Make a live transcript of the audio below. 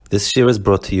This year is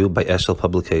brought to you by Eshel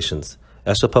Publications.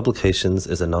 Eshel Publications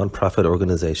is a non-profit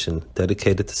organization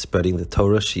dedicated to spreading the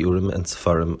Torah, Shiurim, and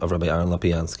Sefarim of Rabbi Aaron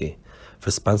Lopiansky. For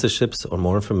sponsorships or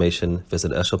more information,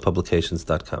 visit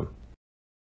eshelpublications.com.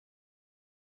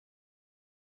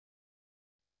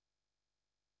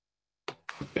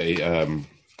 Okay,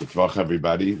 good Vach,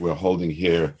 everybody. We're holding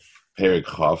here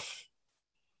Perek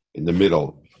in the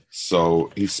middle.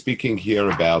 So he's speaking here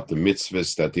about the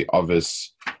mitzvahs that the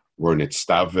Avis were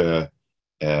nitztave,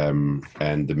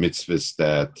 and the mitzvahs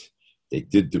that they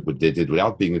did what they did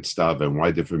without being nitztave, and why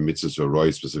different mitzvahs were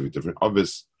roy, specific different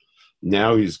Avis.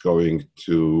 Now he's going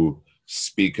to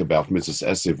speak about mitzvahs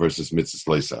essay versus mitzvahs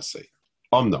leis essay.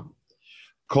 Omnam,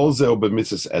 kol zeh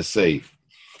b'mitzvahs essay,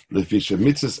 lefisha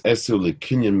mitzvahs essay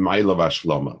lekinyan ma'ila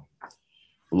v'ashlama,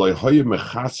 lo hoye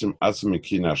mechasim atzim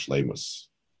mekinyan shleimus.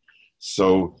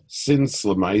 So since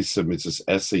Lamaisa mitzvahs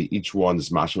essay, each one is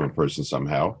mashma a person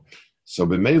somehow. So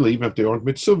b'meila, even if they aren't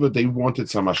mitzvah, they wanted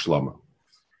some ashlama.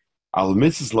 Al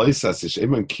mitzvahs leisas ish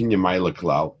iman kinya maila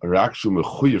klal rakshu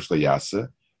mechuyev shlayase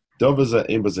dovaza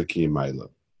imbaza kinya maila.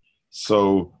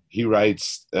 So he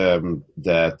writes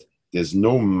that there's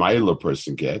no maila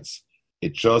person gets.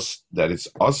 It's just that it's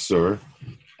usur,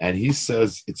 and he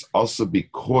says it's also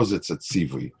because it's a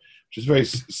tzivui, which is very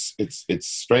it's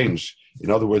strange. In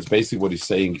other words, basically what he's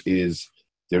saying is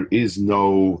there is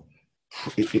no,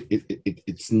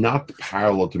 it's not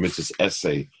parallel to mitzvah's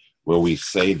essay where we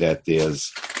say that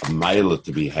there's a maila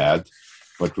to be had,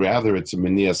 but rather it's a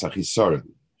menias achisorin.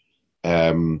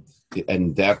 And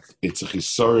that it's a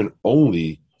chisorin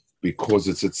only because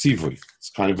it's a tzivui. It's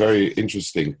kind of very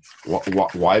interesting.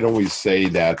 Why don't we say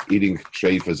that eating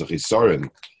treif is a chisorin,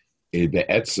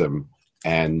 be'etzem,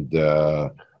 and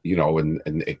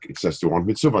and it says to one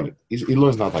mitzvah on it. He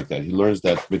learns not like that. He learns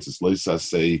that mitzvahs leisa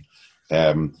say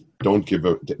don't give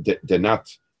they're not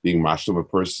being mashlim a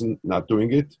person, not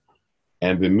doing it.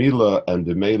 And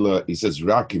b'mila, he says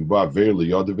rakim ba ver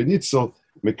liyoda v'nitzel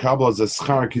mekabel as a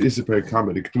schar k'disa perek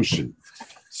kedushin.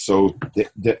 So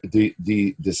the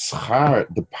schar,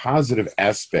 the positive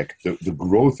aspect, the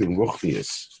growth in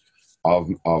ruchnius of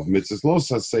mitzvahs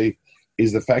leisa say,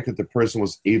 is the fact that the person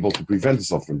was able to prevent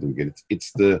himself from doing it.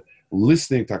 It's the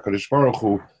listening to HaKadosh Baruch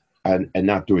Hu and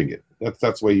not doing it.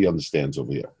 That's what he understands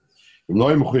over here. So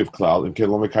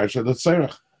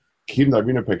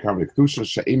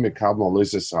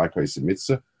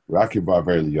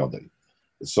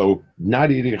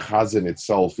not eating chazan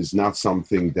itself is not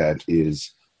something that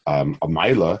is a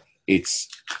maila. It's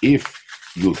if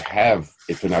an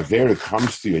avera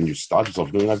comes to you and you start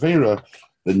yourself doing avera,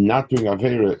 the not doing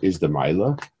Avera is the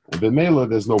Maila, and the Maila,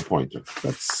 there's no pointer.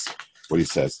 That's what he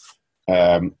says.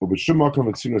 And this is so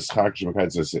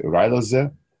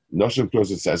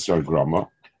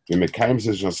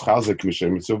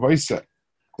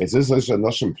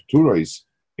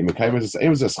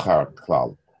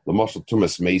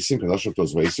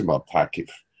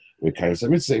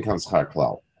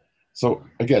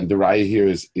again, the raya here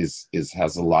is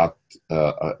has a lot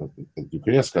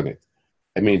on it.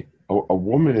 I mean, a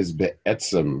woman is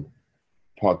be'etzem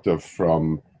potter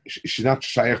from, she's not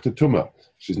shayach to tumah.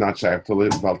 She's not shayach to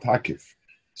val takif.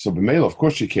 So b'meil, of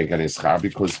course, she can't get in schar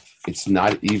because it's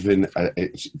not even,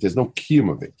 there's no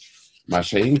kiyum of it.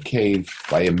 Mashayin came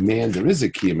by a man, there is a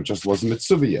kiyum, it just wasn't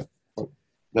mitzvah yet.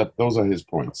 Those are his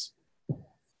points.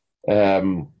 What I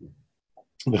mean,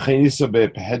 Yoshav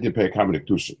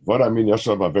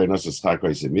Aver Nosas Chakra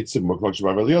is a mitzvah, Moklok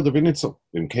Shavar Eliyoda v'nitzel.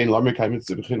 V'im kein lamer kai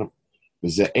mitzvah b'chinam.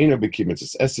 וזה אינו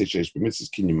בקימצס אסי שיש במצס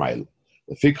קיני מייל.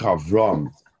 לפיקח אברהם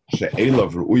שאליו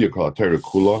ראויה כל התורה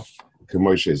כולה,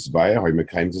 כמו שהסביה, הוא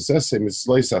מקיימצס אסי, מצס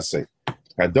לא יססי.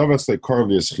 הדובר אצלי קורב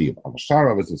ויסחיר. אבל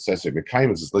שער אבל זה אסי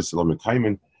מקיימצס לא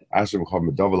מקיימן, אשר מחוב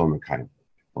מדובר לא מקיימן.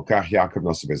 וכך יעקב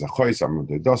נוסע בזכויס, אמר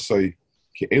דודוסוי,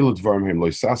 כי אלו דברים הם לא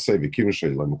יססי, וקימו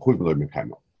שלא מקוי ולא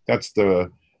מקיימן. That's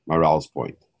the moral's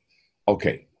point.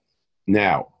 Okay,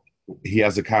 now, he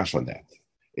has a kash on that.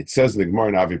 It says in the Gemara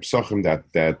in Avi Psochim that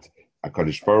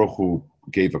HaKadosh Baruch Hu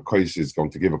is going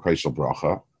to give a kaishal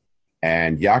bracha,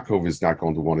 and Yaakov is not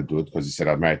going to want to do it because he said,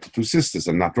 I'm married to two sisters,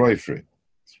 I'm not right for it.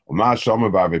 So I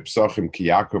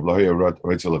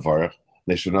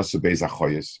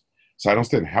don't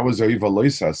understand, how is Oiva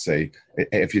Loisa say,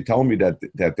 if you tell me that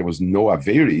there was no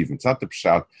Averi even, it's not the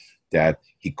pshat that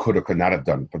he could or could not have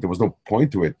done, but there was no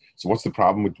point to it. So what's the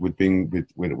problem with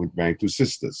marrying two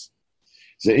sisters?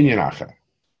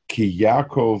 Ki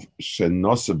Yaakov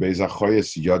shenosa beis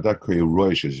achoyes yada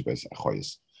koyroish is beis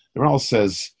achoyes. The Ral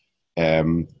says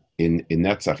in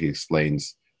Netzach, he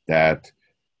explains that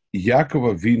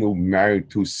Yaakov Avinu married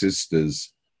two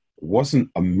sisters wasn't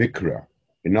a mikra.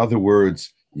 In other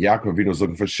words, Yaakov Avinu was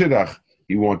looking for Shidduch.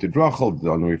 He wanted Rachel.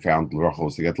 Then we found Rachel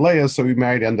was to get Leah, so he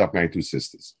ended up marrying two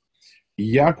sisters.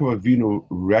 Yaakov Avinu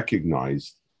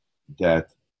recognized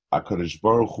that HaKadosh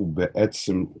Baruch Hu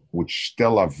be'etzim would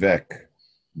stel avek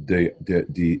the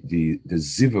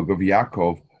zivug of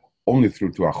Yaakov only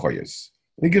through two achoyes.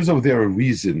 And he gives over there a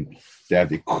reason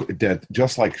that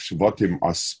just like Shvatim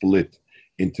are split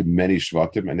into many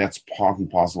Shvatim, and that's part and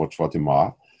parcel of what Shvatim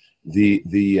are, the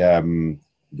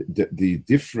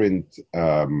different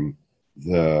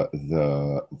the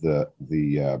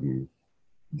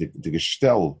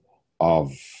gestel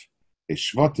of a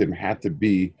Shvatim had to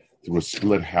be through a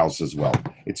split house as well.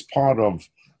 It's part of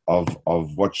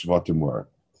what Shvatim were.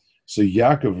 So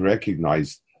Yaakov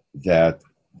recognized that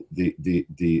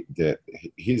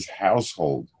his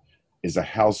household is a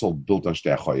household built on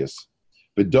shtei achoyes.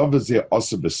 V'dov zeh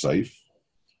asa b'seif,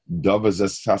 dov zeh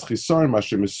tzas chisaron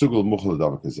masher mesugel muchal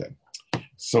davar kazeh.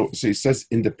 So he says,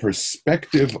 in the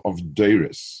perspective of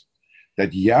Deiris,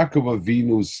 that Yaakov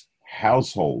Avinu's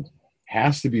household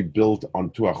has to be built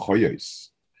on two achoyes,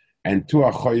 and two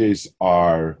achoyes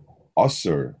are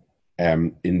aser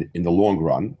in the long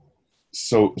run.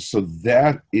 So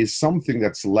that is something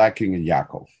that's lacking in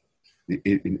Yaakov.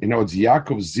 In other words,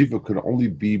 Yaakov's ziva could only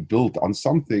be built on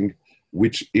something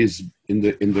which is in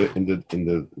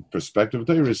the perspective of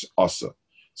Deiris aser.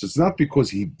 So it's not because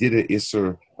he did an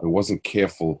Isser or wasn't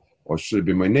careful or should have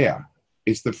been Monea.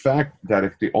 It's the fact that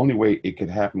if the only way it could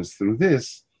happen is through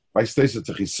this, by Stacey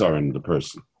Techisaran, the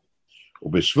person.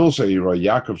 Ubeshvil Shayira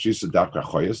Yaakov Shisa Davka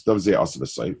Choyes, Dovze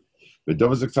Asabasai, but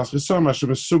Dovze Taschisaran,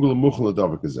 Mashem Sugul Muchel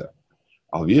Dovakaze.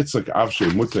 Al Yitzak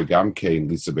Avshe Mutter Gamkein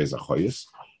Lisa Beza Choyes,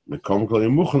 Mekomkol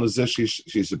Muchel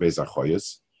Shisa Beza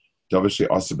Choyes, Dovze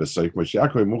Asabasai, Mash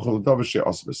Yaakov Muchel Dovze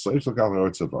Asabasai, so Gal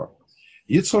Rotzavar.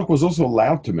 Yitzchak was also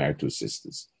allowed to marry two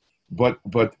sisters, but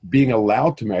being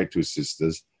allowed to marry two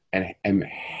sisters and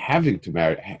having to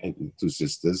marry two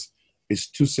sisters is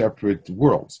two separate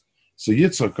worlds. So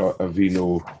Yitzchak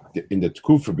Avinu in the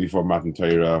Tkufa before Matan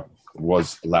Torah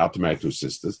was allowed to marry two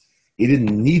sisters. He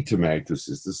didn't need to marry two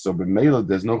sisters, so b'meila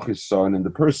there's no chisaron in the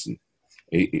person.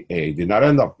 He did not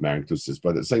end up marrying two sisters,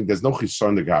 but it's saying there's no chisaron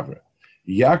in the gavra.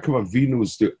 Yaakov Avinu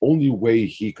is the only way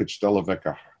he could shtel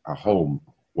avek a home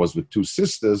was with two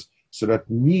sisters, so that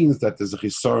means that there's a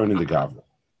chisaron in the gavra.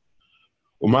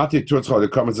 Umati turtzcha the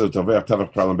comments of Taver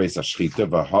Tavach Pralam Beis Ashchita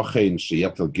v'hachein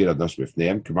sheyetel gid adosh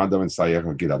b'fneim k'madam and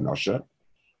sayach gid anosha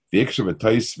v'yikshav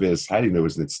v'tois v'eshading there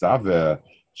was nitztav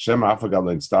shem afagal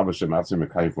nitztav shem atzim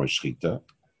mekayim for shchita.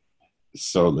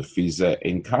 So lefiza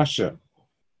in kasha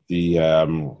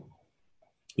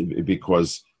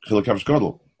because chilakav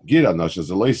shkodel gid anosha is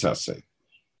a loisase,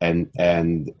 and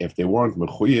if they weren't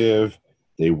mechuyev,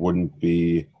 they wouldn't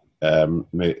be.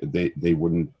 They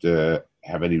wouldn't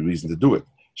have any reason to do it.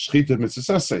 Shchita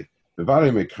mitzvasei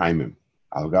bevarim mekaimim.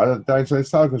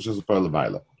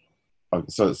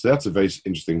 So that's a very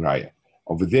interesting raya.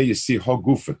 Over there you see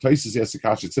Hogufa. Toises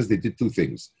Yasikash. It says they did two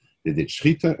things. They did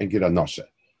shchita and gid anosha.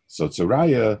 So it's a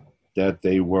raya that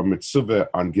they were mitzvah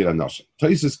on gid anosha.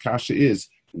 Toises kasha is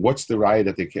what's the raya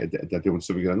that they were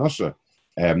mitzvah gid anosha?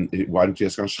 Why don't you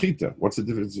ask on shchita? What's the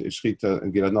difference in shchita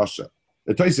and gid anosha?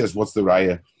 The Torah says, "What's the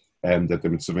raya?" That the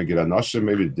mitzvah gid anosha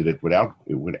maybe did it without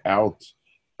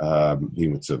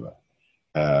being mitzvah.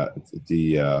 The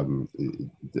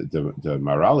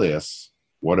Maralias.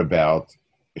 What about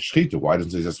shchita? Why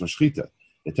doesn't it say shchita?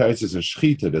 The Torah says in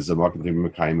shchita there's a makom being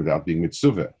mekayim without being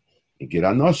mitzvah. In gid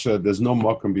anosha there's no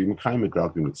makom being mekayim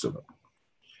without being mitzvah.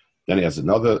 Then he has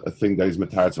another thing that he's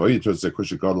metaritz. Oh, it was a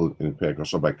kushikodel in Perek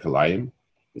by Kalayim.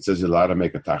 It says you're allowed to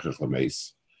make a tachach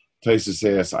lameis. Tosis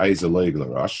says eyes a loig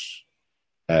l'rosh,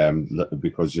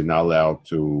 because you're not allowed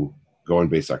to go in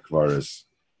Beis Akvaris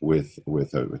with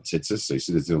tzitzis. So you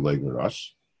see, there's no loig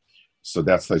l'rosh. So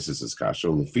that's Tosis' kasha.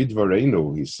 Lefid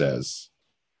varenu, he says,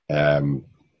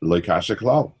 loig kasha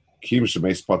klal kim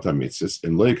shemeis potam mitzis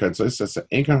in loig kasha says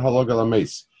enkan halog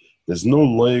alameis. There's no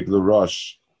loig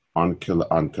l'rosh on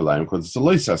kalayim because it's a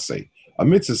lois essay. A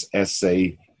mitzvah's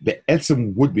essay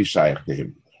be'etzem would be shaykh to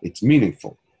him. It's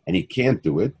meaningful, and he can't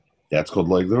do it. That's called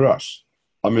loig l'rosh.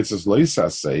 A mitzvah's lois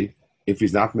essay, if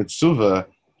he's not mitzvah,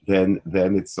 then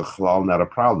it's a chalal, not a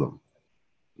problem.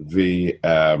 The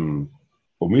umisha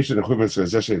nechuvim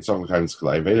tzezeshe yitzach l'chayim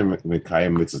tzkalai ve'im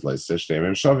mekayim mitzvahs lois shteim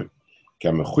em shavim.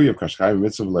 Kem mechuyev kashchayim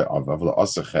mitzvah le'avav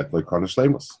le'osachet lo'ikon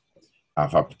shleimus.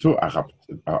 Afapoto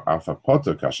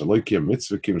kasha loikim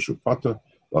mitzvah kim shu poto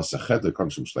lo'osachet lo'ikon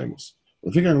shum shleimus.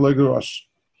 L'fikar loig l'rosh.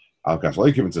 Al kash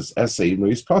loikim it says essay, even though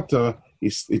he's poto,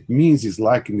 it means he's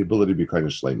lacking the ability to be kind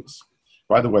of shleimus.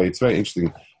 By the way, it's very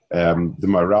interesting. The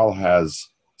Maral has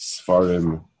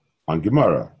Sfarim on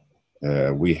Gemara.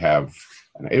 we have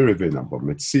an Erevin, a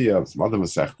Mitzia, some other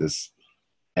Masechtes,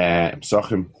 and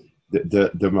Psachim.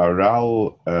 The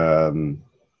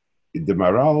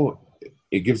Maral,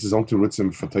 it gives his own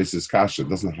terutzim for Tosis Kasha. It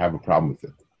doesn't have a problem with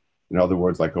it. In other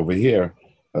words, like over here,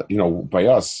 by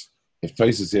us, if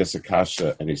Tosis is a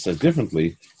Kasha and he says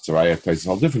differently, so I have Tosis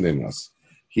all different than us.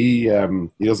 He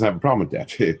doesn't have a problem with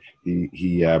that.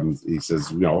 He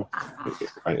says,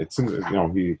 it's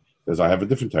he says I have a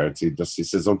different teretz. He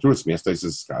says on terutzim. Yes,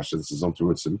 Tosis Kasha. This is on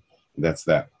terutzim. That's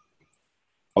that.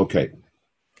 Okay.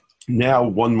 Now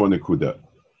one more nekuda.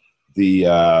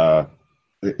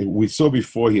 We saw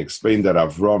before he explained that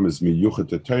Avram is miyuchet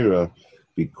to Torah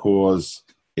because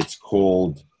it's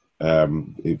called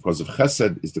because of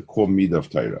Chesed is the core midah of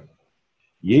Torah.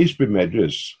 Yesh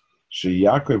b'medrash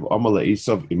sheYaakov amal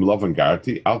leEsav im lavan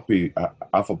garti alpi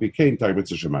bikein Torah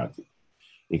shemati.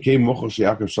 It came mochel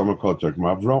sheYaakov shomer kol Torah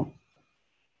Avram.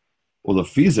 Well, the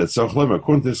fizet so chlema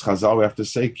according to this Chazal we have to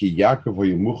say ki Yaakov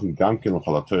hoyu muchen gamken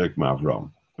l'chol Torah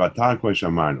Avram. Batan kol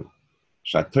shamanu.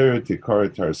 Shater tikor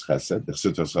Torah's Chesed the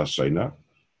Sutos Hashoina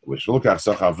which will kach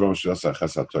sach Avram shlosa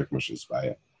Chesed Torah Moshe's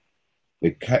Baya.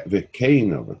 The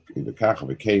Cain of the Kach of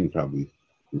a Cain probably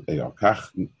Kach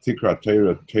Tikra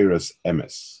Torah's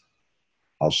Emes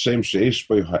Al Shem Sheish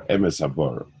Bo Ha Emes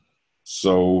Habor.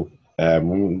 So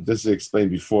this is explained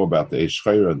before about the Eish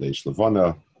Chayra and the Eish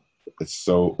Levana.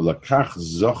 So Lakach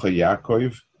Zocha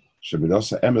Yaakov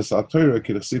Shemidosa Emes Al Torah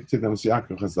Kidachsip Tidams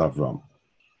Yaakov Chaz Avram.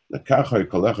 Lakach Hoy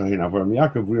Kolecha Hin Avram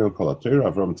Yaakov Real Kol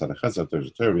Torah Avram Tzad Chaz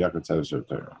Torah Yaakov Tzad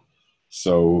Torah.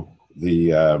 So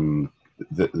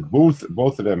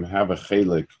both of them have a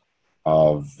chelik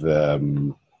of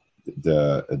the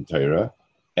Torah,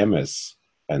 emes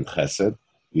and chesed.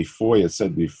 Before it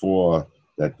said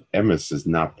that emes is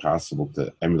not possible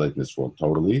to emulate in this world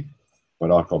totally, but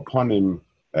al kaponim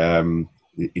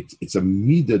it's a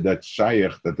midah that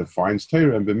shayach that defines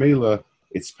Torah, and b'meila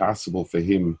it's possible for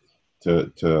him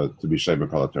to be shayach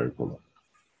kol Torah kula.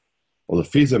 Well, the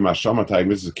fiza mashamatay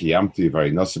misses kiyamti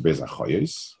very nasibez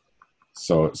achoyes.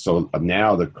 So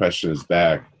now the question is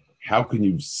back, how can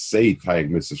you say Tayag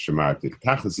Mitzvah Shemarti?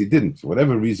 Tachlis he didn't. For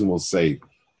whatever reason we'll say,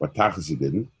 but Tachlis he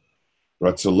didn't.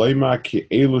 Ratzaloima ki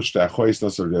elu shtachois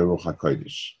nasar de Ruach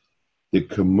HaKodesh. The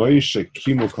Kemoisha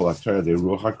Kimu Kolater de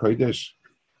Ruach HaKodesh.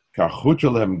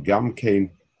 Kachutelem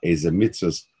Gamkein is a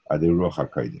mitzvahs at the Ruach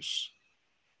HaKodesh.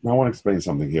 Now I want to explain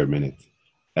something here a minute.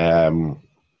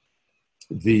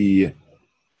 The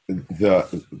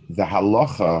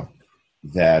halacha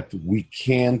that we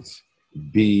can't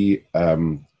be a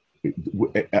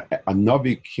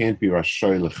Navi can't be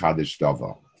Rashoy L'Chadish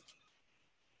Dava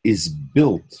is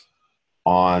built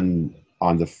on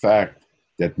the fact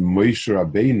that Moshe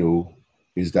Rabbeinu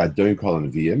is that don't call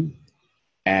an Nevi'im,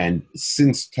 and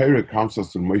since Torah comes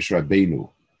us to Moshe Rabbeinu,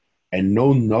 and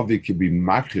no Navi can be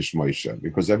Makrish Moshe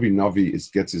because every Navi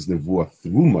gets his Nevuah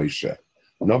through Moshe.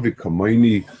 Navi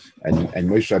Kamoini and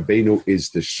Moshe Rabbeinu is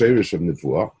the Sherish of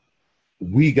Nevuah.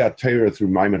 We got Torah through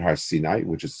Maimon Har Sinai,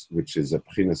 which is a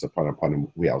pchinas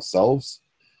upon we ourselves.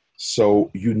 So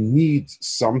you need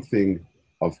something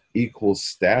of equal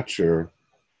stature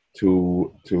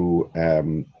to be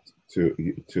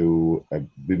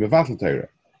mevatel Torah,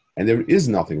 and there is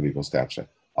nothing of equal stature.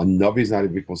 A navi is not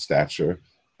of equal stature,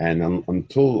 and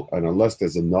unless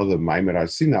there's another Maimon Har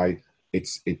Sinai,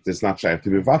 it does not have to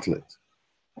be mevatel it.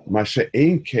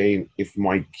 Masha'en Kain, if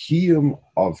my kiyum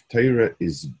of Torah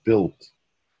is built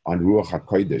on Ruach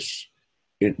HaKodesh,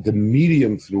 the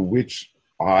medium through which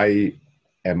I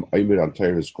am Omer on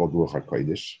Torah is called Ruach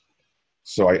HaKodesh.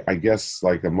 So I guess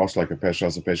like a Pesha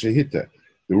as a Pesha Hitta.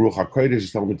 The Ruach HaKodesh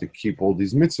is telling me to keep all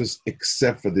these mitzvahs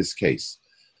except for this case.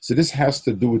 So this has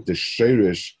to do with the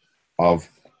sherish of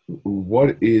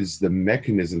what is the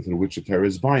mechanism through which the Torah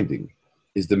is binding.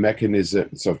 Is the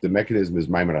mechanism, so if the mechanism is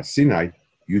Maimon Sinai,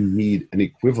 you need an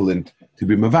equivalent to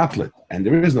be mevatlet, and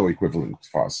there is no equivalent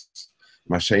for us.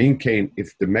 Masha'in Kain,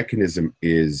 if the mechanism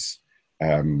is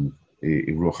Ruach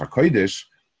HaKodesh,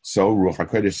 so Ruach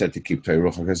HaKodesh said to keep Torah,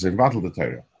 Ruach HaKodesh said mevatlet the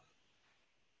Torah.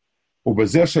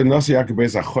 Ubezer she'nasi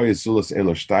yakabez achoyes zulas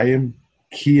elo shtayim,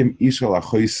 kiyim ishal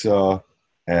achoysa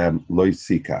lo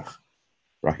yitzikach.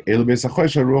 Rak elo bez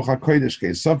achoyes Ruach HaKodesh,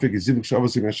 ke sofik izivik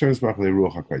shavos im Hashem esbach le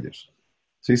Ruach HaKodesh.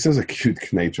 So he says a cute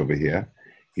knach over here.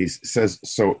 He says,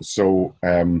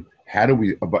 how do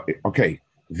we, okay,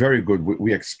 very good.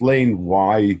 We explained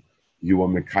why you are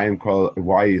Mekayim Kol,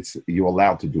 why you're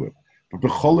allowed to do it. But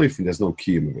B'cholif, there's no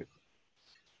kiyum of it.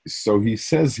 So he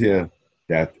says here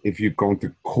that if you're going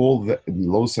to call the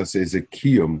Losa says a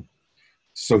kiyum,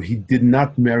 so he did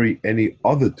not marry any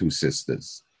other two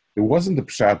sisters. It wasn't the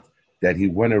pshat that he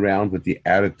went around with the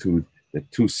attitude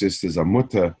that two sisters are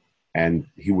mutter, and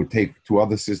he would take two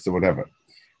other sisters, whatever.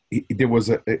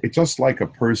 It's just like a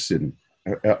person.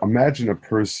 Imagine a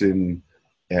person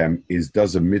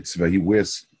does a mitzvah. He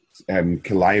wears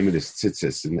kilayim in his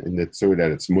tzitzis, in the so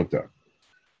that it's mutter.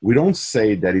 We don't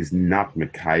say that he's not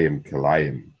mekayim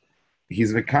kilayim.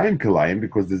 He's mekayim kilayim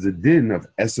because there's a din of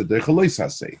esed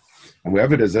dechaloisase, and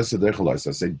wherever there's esed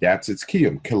dechaloisase, that's its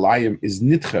kiyum. Kilayim is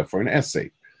nitcha for an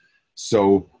essay.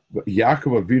 So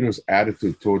Yaakov Avinu's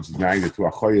attitude towards marrying the two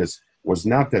achoyas was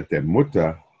not that they're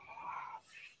mutter.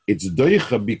 It's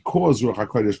doicha because Ruach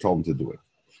HaKodesh told him to do it.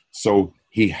 So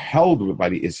he held by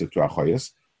the Issa to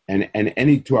Achoyas, and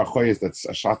any two Achoyas that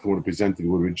Shatan would have presented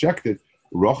would reject it.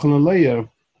 Rochel and Leah,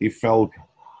 he felt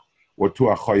what two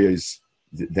Achoyas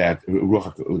that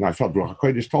Ruach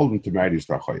HaKodesh told him to marry these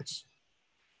two Achoyas.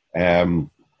 The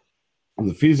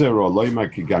Fizer or Loima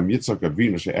Kigam Yitzhak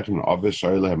Avinu She'echem Avish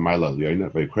Shoyle Hemaila Lyoina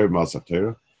Ve'Krev Mal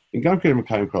Satera and Gam Kerem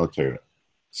Kayim Kol Torah.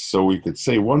 So we could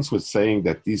say, once we're saying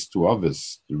that these two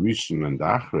others, the Rishon and the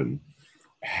Achron,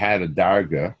 had a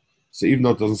darga, so even though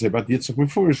it doesn't say about Yitzchak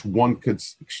Mefurish, one could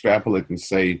extrapolate and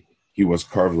say he was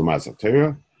carved l'mazat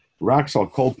Torah.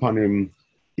 Raksal kol panim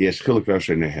yesh chiluk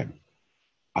v'asher nehem.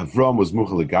 Avram was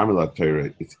muchal l'gamel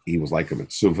Torah. He was like a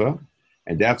mitzvah,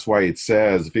 and that's why it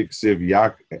says v'ksiv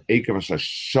Eikav asher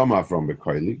shama from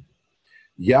bekoili.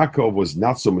 Yaakov was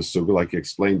not so mitzvah, like he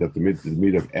explained that the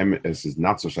mid of emes is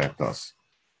not so shaykh to us.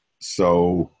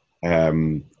 So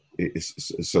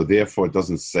therefore it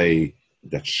doesn't say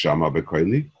that Shama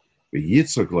bekoili. But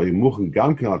Yitzchak lo yimuchen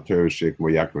ganken al Torah sheik mo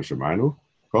Yaakov shemaynu.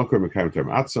 Kol kol mekayim terem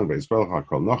atzon ve'isbelcha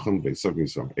kol nochem ve'isogim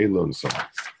som elo and so on.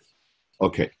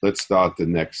 Okay, let's start the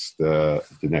next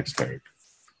Perek.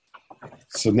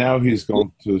 So now he's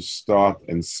going to start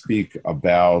and speak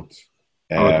about.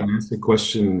 Can I ask a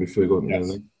question before you go?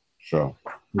 Yes, sure.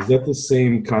 Is that the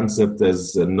same concept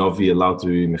as a Novi allowed to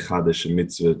be Mechadesh and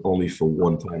Mitzvah only for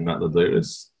one time, not the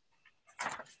Deiris?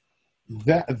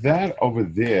 That over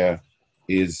there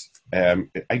is,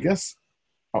 I guess,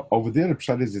 over there the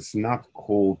pshat is it's not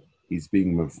called he's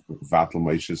being Vatal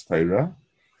Moshe's Torah,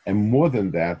 and more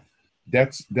than that,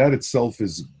 that itself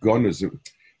is gone.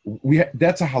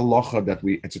 That's a halacha that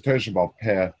it's a Torah Shabbat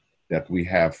Peh that we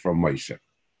have from Moshe.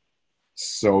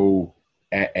 So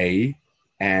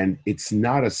and it's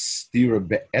not a stira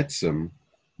be'etzem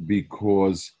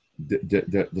because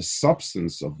the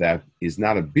substance of that is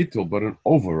not a bittul but an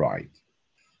override.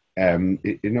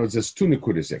 There's two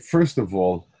nekudas there. First of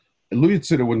all, Lu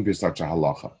Yitzira wouldn't be such a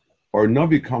halacha. Or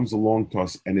Navi comes along to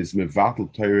us and is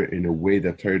mevatel Torah in a way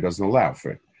that Torah doesn't allow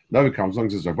for it. Navi comes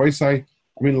along and says, Rabbi,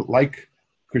 like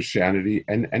Christianity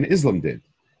and Islam did.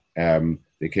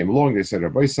 They came along, they said,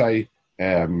 Rabbi,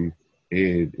 I,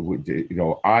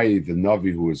 the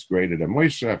Navi who is greater than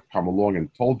Moshe, have come along and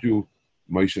told you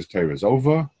Moshe's Torah is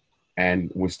over,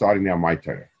 and we're starting now my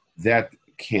Torah. That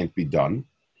can't be done,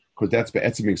 because that's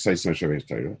be'etzim Yisrael Moshe's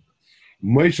Torah.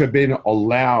 Moshe being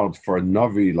allowed for a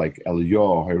Navi like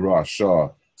Eliyahu, Hira, Shah,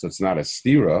 so it's not a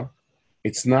stira.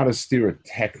 It's not a stira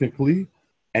technically,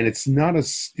 and it's not a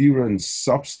stira in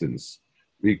substance,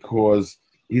 because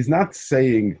he's not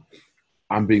saying,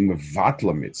 I'm being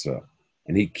mevatla mitzvah.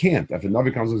 And he can't. If a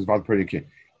Navi comes with Vad Perek, he can't.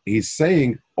 He's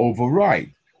saying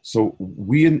override. So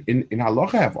we in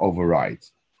halacha have override.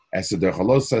 As the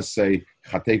Chalosa say,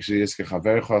 Chatek sheyiske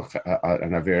chavercha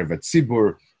an aver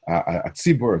v'tzibur a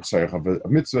tzibur a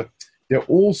mitzvah. There are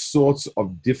all sorts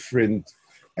of different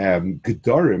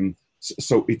gedarim.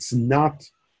 So it's not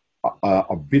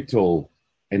a bittul,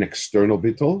 an external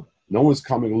bittul. No one's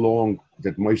coming along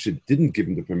that Moshe didn't give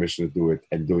him the permission to do it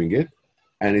and doing it.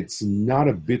 And it's not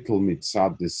a bittul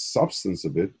mitzad, the substance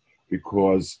of it,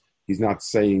 because he's not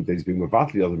saying that he's being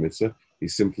mevatli of the mitzvah.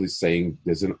 He's simply saying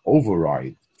there's an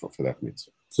override for that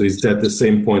mitzvah. So is that the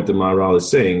same point the Maharal is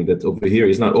saying, that over here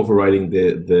he's not overriding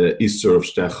the Isur of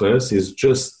Shtecheres, he's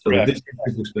just a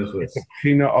different Shtecheres. It's a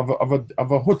pchina of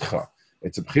a hutcha.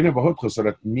 It's a pchina of a hutcha, so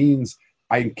that means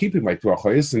I'm keeping my two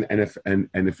achayis,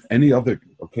 and if any other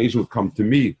occasion would come to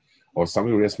me, or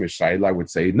somebody would ask me shayla, I would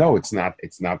say, no, it's not.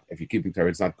 If you're keeping Torah,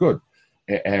 it's not good.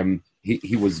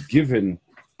 He was given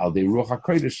al dei Ruach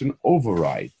HaKodesh an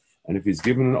override, and if he's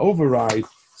given an override,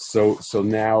 so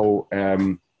now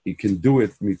he can do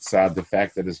it mitzad the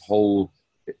fact that his whole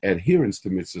adherence to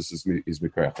mitzvahs is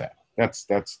mikorach that. That's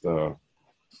the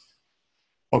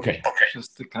okay.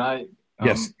 Can I?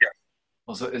 Yes.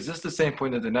 Also, is this the same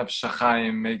point that the Nefesh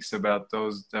HaChaim makes about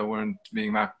those that weren't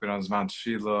being makbid on Zman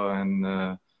Tefillah, and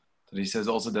that he says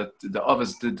also that the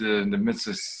others did the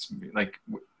mitzvahs like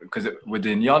because with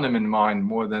the inyanim in mind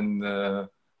more than the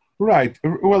right.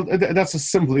 Well, that's a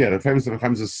simple the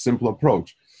Chaim's a simple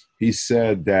approach. He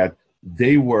said that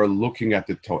they were looking at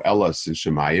the To'elas in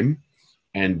Shemayim,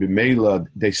 and B'meila,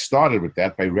 they started with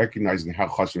that by recognizing how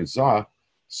Chashon Zah.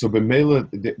 So B'meila,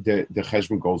 the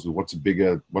Cheshbon goes with what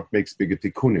makes bigger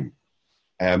tikkunim.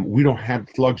 We don't have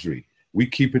luxury. We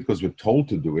keep it because we're told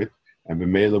to do it, and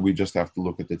B'meila, we just have to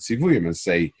look at the tzivuyim and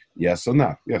say yes or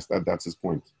not. Yes, that's his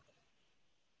point.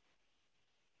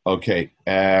 Okay,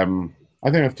 I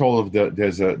think I've told of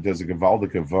there's a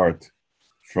gewaldige Wort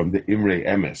from the Imre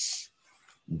Emes.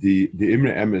 The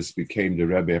Imre Emes became the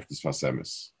Rebbe after Sfas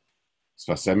Emes.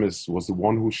 Sfas Emes was the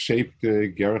one who shaped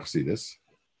Gerach Sidis,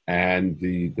 and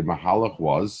the Mahalach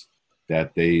was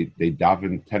that they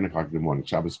davened 10 o'clock in the morning.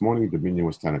 Shabbos morning, the minyan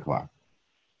was 10 o'clock.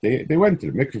 They went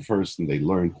to the mikveh first, and they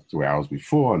learned 2 hours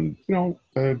before, and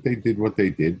they did what they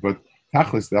did, but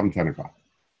Tachlis, they davened 10 o'clock.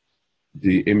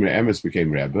 The Imre Emes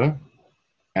became Rebbe,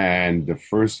 and the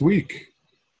first week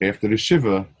after the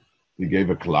Shiva, he gave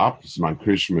a klap. Zman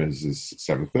Krishma is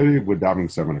 7:30. We're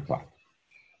davening 7 o'clock.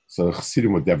 So the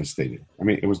Chassidim were devastated. I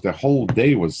mean, it was the whole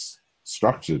day was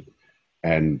structured,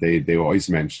 and they were always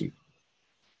mentioned.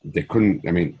 They couldn't.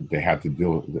 I mean, they had to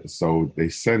deal. So they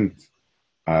sent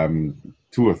 2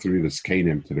 or 3 of the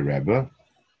Skanim to the Rebbe,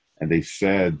 and they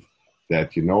said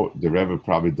that the Rebbe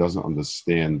probably doesn't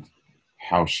understand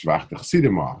how schwach the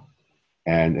Chassidim are,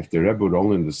 and if the Rebbe would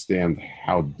only understand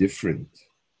how different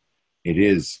it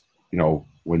is.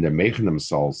 When they're making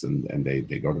themselves and they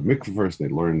go to mikveh first, they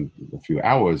learn a few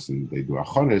hours and they do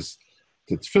achonis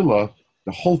to tefillah,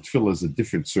 the whole tefillah is a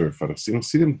different surf. But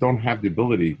Chassidim don't have the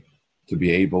ability to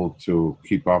be able to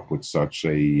keep up with such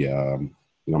a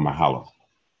mahalach.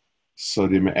 So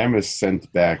the Emes sent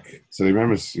back. So the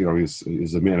Emes,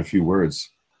 he's a man of few words.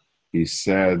 He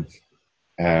said,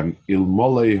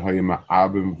 "Ilmolei hayim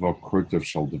abim v'kurtav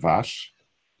shel dvash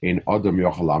in adam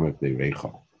yochalamet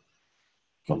beirecha."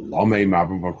 That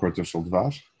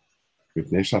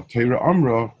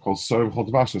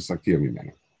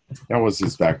was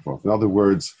his backbone. In other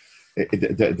words,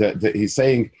 he's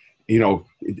saying,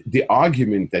 the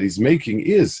argument that he's making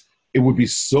is it would be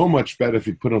so much better if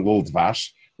you put in a little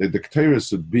dvash, that the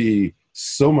Tiferes would be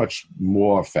so much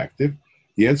more effective.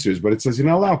 The answer is, but it says you're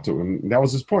not allowed to, and that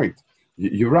was his point.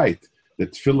 You're right. The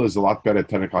tefillah is a lot better at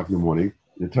 10 o'clock in the morning.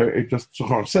 It just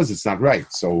says it's not right.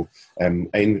 So, same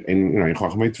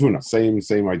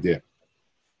idea.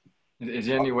 Is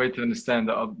there any way to understand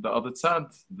the other side,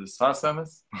 the Sfas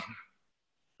Emes?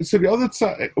 So the other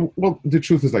side, well, the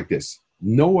truth is like this.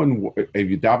 No one, if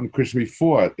you daven Krishna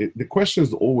before, the question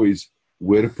is always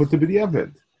where to put the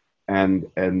b'diavad. And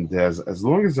as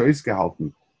long as there is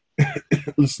gehalten,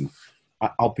 listen,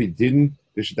 Alpi didn't,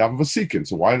 they should daven vasikin.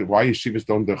 So why yeshivas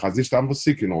don't do chazish daven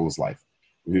vasikin all his life?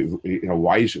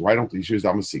 Why don't the yeshivas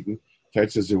daven vasikin?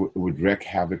 Ted says it would wreak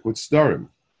havoc with Sdarim.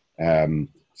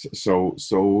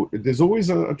 So there's always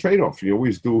a trade-off. You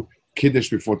always do Kiddush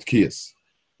before Tkiyas.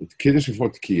 Kiddush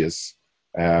before Tkiyas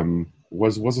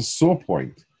was a sore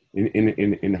point.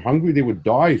 In Hungary, they would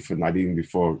die for not eating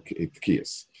before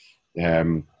Tkiyas.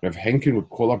 Rav Henkin would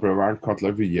call up Rav Kotler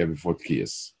every year before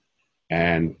Tkiyas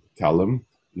and tell him,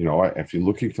 if you're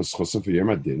looking for schusim for Yom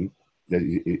Adin,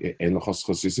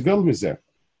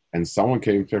 and someone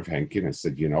came to Rav Henkin and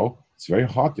said, it's very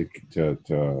hard to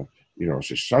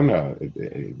Shoshana,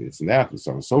 it's and that, and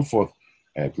so on and so forth,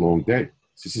 at long day.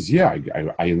 So he says, yeah,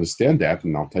 I understand that,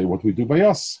 and I'll tell you what we do by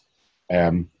us.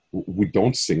 We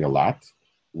don't sing a lot,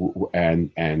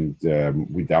 and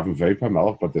we daven very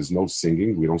pamelach, but there's no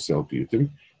singing. We don't say al piyutim,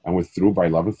 and we're through by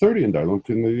 11:30, and Darlon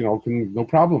can no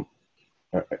problem.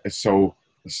 So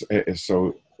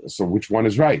which one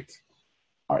is right?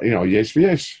 Yesh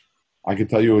v'yesh. I can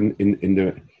tell you in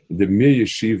the Mir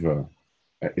Yeshiva,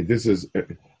 this is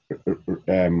in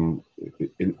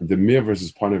the Mir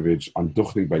versus Panovich on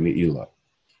Duchning by Ne'ilah.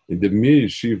 In the Mir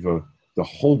Yeshiva, the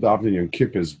whole davening Yom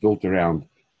Kippur is built around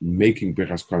making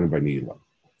Birchas Kohanim by Ne'ilah.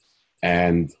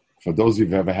 And for those of you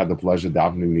who've ever had the pleasure of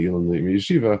davening Ne'ilah in the Mir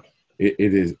Yeshiva,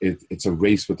 it's a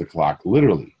race with the clock,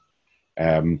 literally.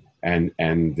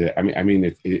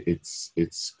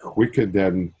 It's quicker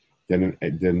than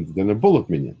a bullet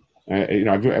minion.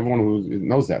 Everyone who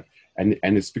knows that, and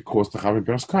it's because the Chavim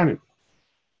Birchas Kohanim.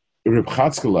 Reb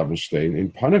Chatzkel Levenstein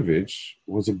in Panovich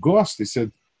was a ghost. He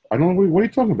said, I don't know, what are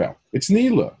you talking about? It's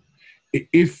Ne'ilah.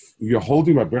 If you're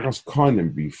holding my Birchas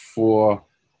Kohanim before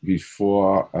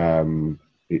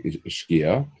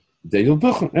Shkia, then you'll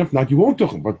duchen. If not, you won't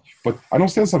duchen. But I don't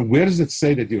understand something. Where does it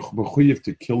say that you're mechuyev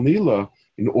to kill Ne'ilah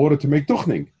in order to make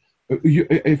duchening?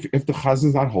 If the chazan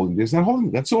is not holding, it's not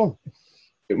holding. That's all.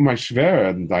 My shver,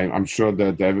 and I'm sure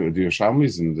that the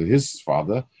Yerushalmis and his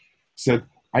father said,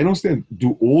 I don't understand.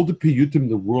 Do all the piyutim in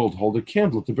the world hold a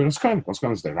candle to Beres Kohanim? Beres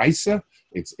Kohanim is the Raisa.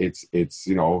 It's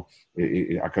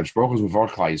Akadosh Baruch Hu is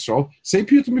Mevarach Klal Yisrael. Say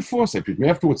piyutim before, say piyutim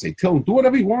afterwards, say till, do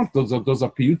whatever you want. Those are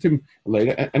piyutim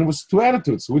later, and it was two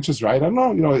attitudes, which is right. I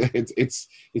don't know. It's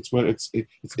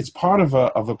part of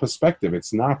a perspective.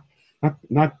 It's not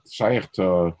shaykh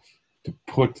to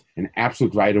put an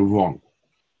absolute right or wrong.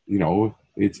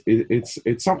 It's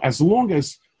some, as long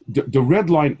as the red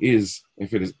line is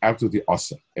if it is absolutely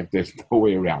asa, if there's no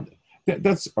way around it.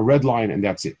 That's a red line and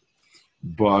that's it.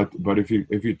 But if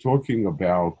you're talking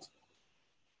about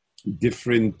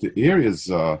different areas,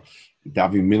 davin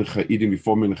mincha, eating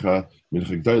before mincha,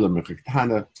 mincha gdola, mincha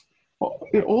ketana,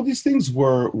 all these things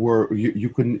were you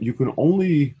can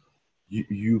only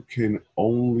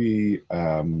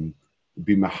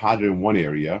be mahader in one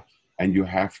area, and you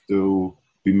have to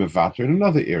be mevater in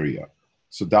another area.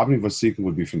 So davening vasikin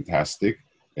would be fantastic.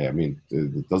 I mean,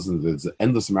 there's an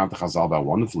endless amount of chazal about how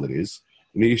wonderful it is.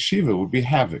 In a yeshiva would be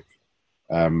havoc,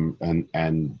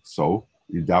 and so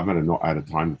you daven at a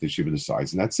time that the yeshiva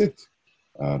decides, and that's it.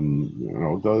 The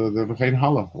v'chein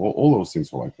hala, all those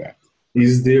things were like that.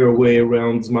 Is there a way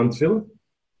around Zman Tefillah?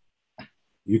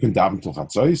 You can daven till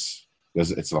chatzos.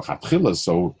 It's l'chatchila.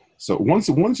 So once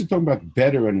you're talking about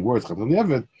better and worse,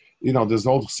 there's the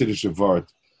old Chassidish word.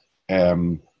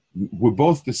 We're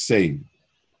both the same.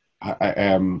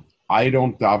 I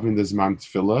don't daven the Zman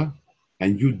Tefillah,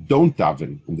 and you don't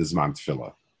daven in the Zman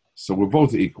Tefillah. So we're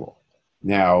both equal.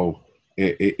 Now,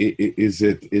 is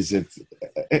it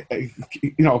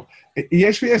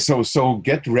yes? So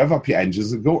get rev up your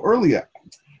engines and go earlier.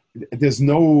 There's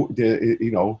no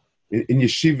in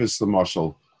yeshivas the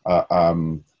marshal.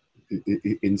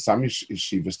 In some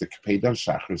yeshivas, the Kapeda on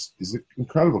Shachris is an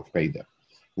incredible Kapeda.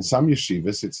 In some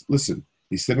yeshivas, listen,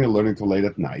 he's sitting and learning till late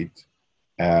at night.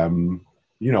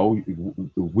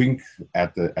 Wink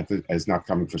at the as not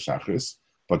coming for Shachris,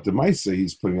 but the Maisa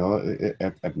he's putting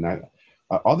at night.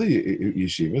 Other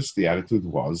yeshivas, the attitude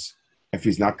was, if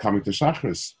he's not coming to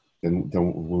Shachris, then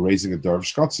we're raising a derv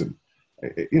shkotzim.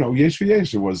 Yesh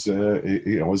v'yesh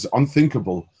was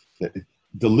unthinkable.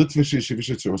 The Litvish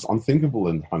yeshiva was unthinkable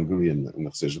in Hungary and in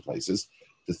the Chassidic places.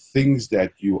 The things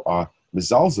that you are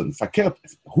mezalzen, fakert,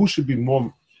 who should be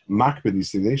more makbid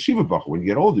these things? The yeshiva bach. When you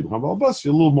get older, you become a bus,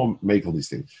 you're a little more makel these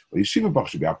things. But yeshiva bach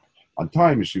should be up on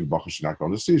time. Yeshiva bach should not go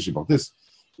on the sea. Yeshiva bach this.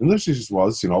 And Litvish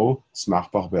was,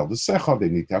 smach bach be'el the secha. They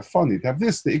need to have fun. They need to have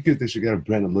this. They should get a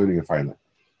brand of learning and finally.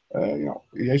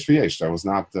 Yesh v'yesh. That was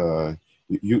not.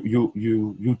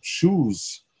 You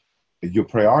choose your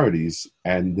priorities,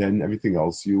 and then everything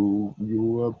else you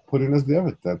put in as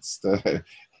debit. That's the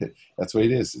way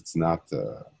it is. It's not.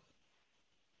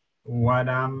 What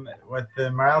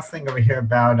the Maharal's thing over here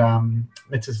about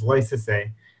mitzvahs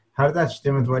loisase, how does that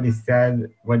stem with what he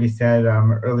said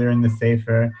earlier in the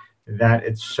Sefer, that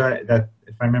it's shut, that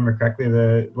if I remember correctly,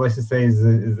 the loisase is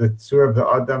the tzur of the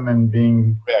Adam and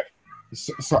being.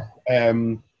 So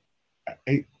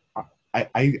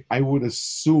I would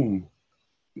assume.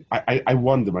 I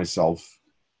wonder myself.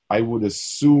 I would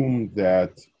assume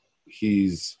that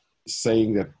he's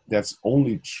saying that that's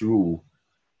only true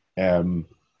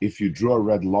if you draw a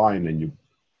red line and you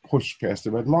push past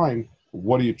the red line.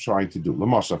 What are you trying to do?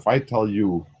 Lamasha, if I tell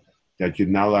you that you're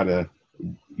not allowed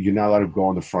to go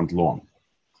on the front lawn.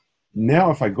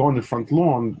 Now, if I go on the front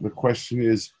lawn, the question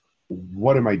is,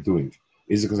 what am I doing?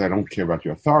 Is it because I don't care about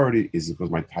your authority? Is it because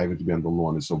my time to be on the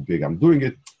lawn is so big I'm doing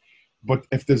it? But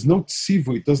if there's no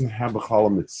tzivu, it doesn't have a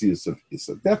chalam mitzias of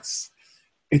isa.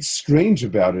 It's strange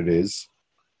about it is,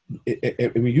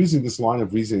 and we're using this line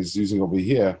of reasoning he's using over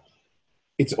here,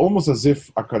 it's almost as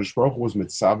if HaKadosh Baruch Hu was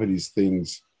mitzvah these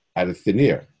things at a thin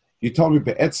air. You told me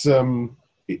be'etzem,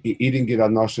 eating it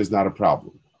anash is not a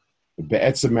problem.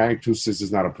 Be'etzem marrying two sisters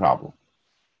is not a problem.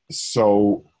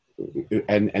 So,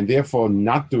 and therefore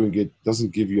not doing it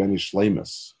doesn't give you any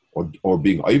shleimus, or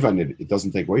being oivan it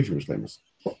doesn't take away from your shleimus.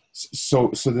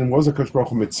 So then what was HaKadosh Baruch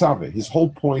Hu mitzvah? His whole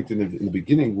point in the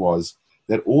beginning was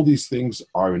that all these things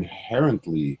are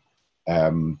inherently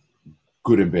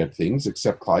good and bad things,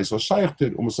 except Klal Yisrael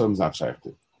shayachted, Umusam is not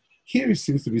shayachted. Here he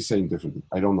seems to be saying differently.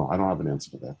 I don't know. I don't have an answer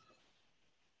for that.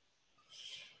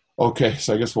 Okay,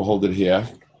 so I guess we'll hold it here.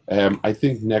 I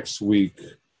think next week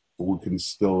we'll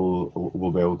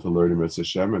be able to learn Eretz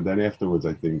Hashem, and then afterwards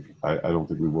I don't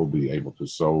think we will be able to.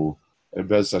 So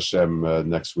Bez Hashem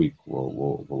next week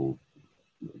will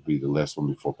be the last one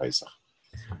before Pesach.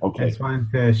 Okay. I just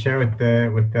wanted to share with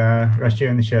Rashi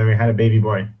and the show, we had a baby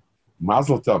boy.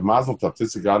 Mazel tov.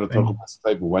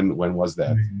 When was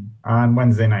that? On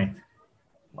Wednesday night.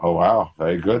 Oh wow,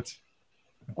 very good.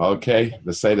 Okay,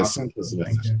 the Seder. Awesome.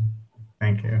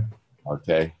 Thank you.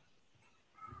 Okay.